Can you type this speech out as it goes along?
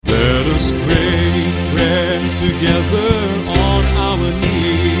us break bread together on our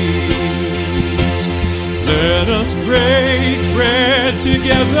knees. Let us break bread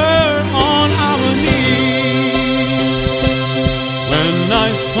together on our knees. When I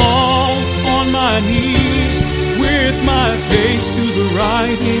fall on my knees with my face to the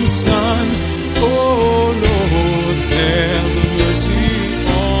rising sun, oh Lord, have mercy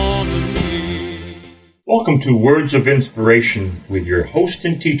on me. Welcome to Words of Inspiration with your host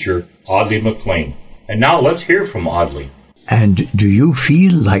and teacher, Audley McLean. And now let's hear from Audley. And do you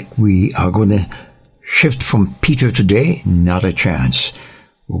feel like we are going to shift from Peter today? Not a chance.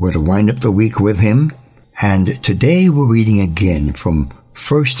 We're going to wind up the week with him. And today we're reading again from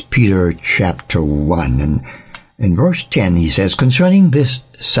 1 Peter chapter 1. And in verse 10 he says, concerning this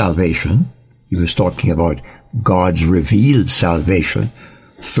salvation, he was talking about God's revealed salvation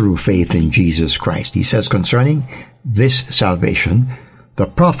through faith in Jesus Christ. He says, concerning this salvation, the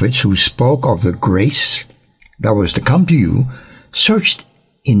prophets who spoke of the grace that was to come to you searched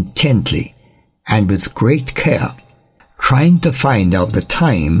intently and with great care, trying to find out the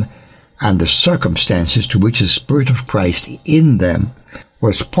time and the circumstances to which the Spirit of Christ in them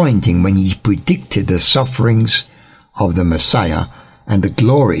was pointing when he predicted the sufferings of the Messiah and the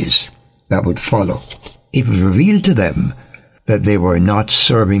glories that would follow. It was revealed to them that they were not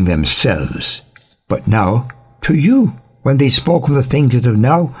serving themselves, but now to you, when they spoke of the things that have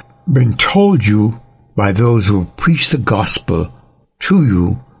now been told you by those who have preached the gospel to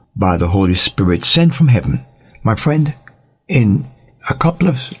you by the Holy Spirit sent from heaven. My friend, in a couple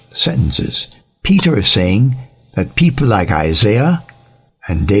of sentences, Peter is saying that people like Isaiah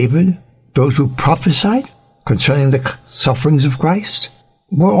and David, those who prophesied concerning the sufferings of Christ,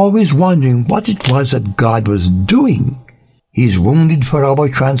 were always wondering what it was that God was doing. He's wounded for our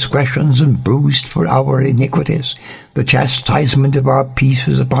transgressions and bruised for our iniquities. The chastisement of our peace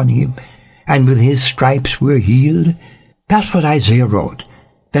was upon him, and with his stripes we're healed. That's what Isaiah wrote.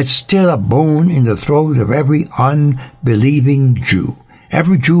 That's still a bone in the throat of every unbelieving Jew.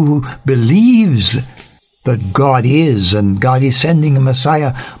 Every Jew who believes that God is and God is sending a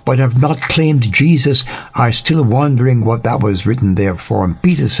Messiah but have not claimed Jesus are still wondering what that was written there for. And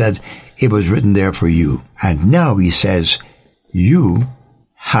Peter said it was written there for you. And now he says, you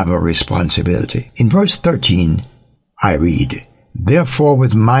have a responsibility. In verse 13, I read, therefore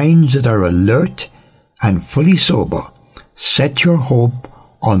with minds that are alert and fully sober, set your hope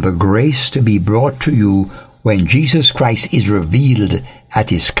on the grace to be brought to you when Jesus Christ is revealed at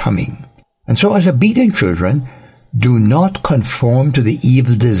his coming. And so as obedient children, do not conform to the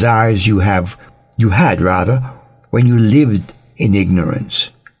evil desires you had when you lived in ignorance.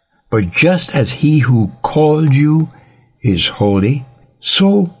 But just as he who called you is holy,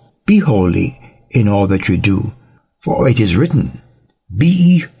 so be holy in all that you do. For it is written, be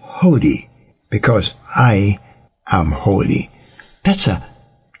ye holy, because I am holy. That's a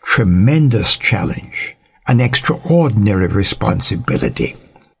tremendous challenge, an extraordinary responsibility.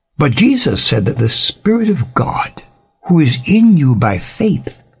 But Jesus said that the Spirit of God, who is in you by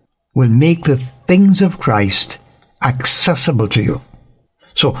faith, will make the things of Christ accessible to you.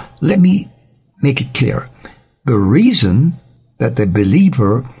 So let me make it clear. The reason that the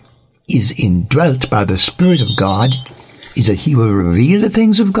believer is indwelt by the Spirit of God is that he will reveal the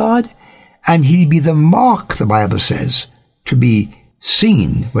things of God, and he'll be the mark, the Bible says, to be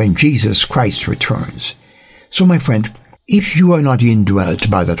seen when Jesus Christ returns. So my friend, if you are not indwelt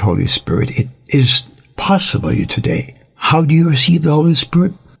by that Holy Spirit, it is possible you today. How do you receive the Holy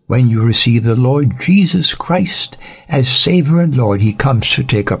Spirit? When you receive the Lord Jesus Christ as Savior and Lord, he comes to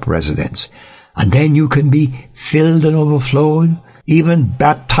take up residence. And then you can be filled and overflowed, even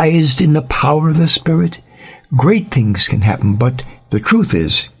baptized in the power of the Spirit. Great things can happen, but the truth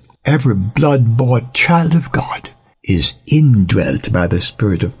is, every blood-bought child of God is indwelt by the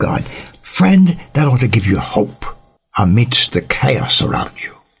Spirit of God. Friend, that ought to give you hope amidst the chaos around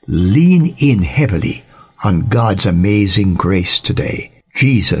you. Lean in heavily on God's amazing grace today.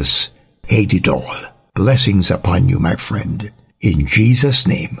 Jesus paid it all. Blessings upon you, my friend. In Jesus'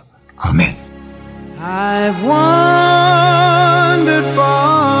 name, amen. I've wandered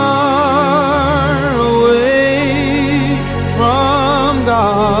far away from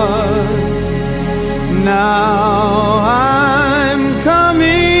God. Now I'm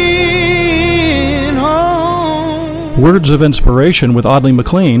coming home. Words of Inspiration with Audley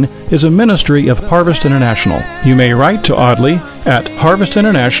McLean is a ministry of Harvest International. You may write to Audley at Harvest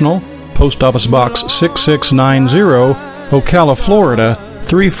International, Post Office Box 6690, Ocala, Florida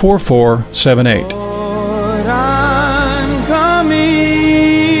 34478.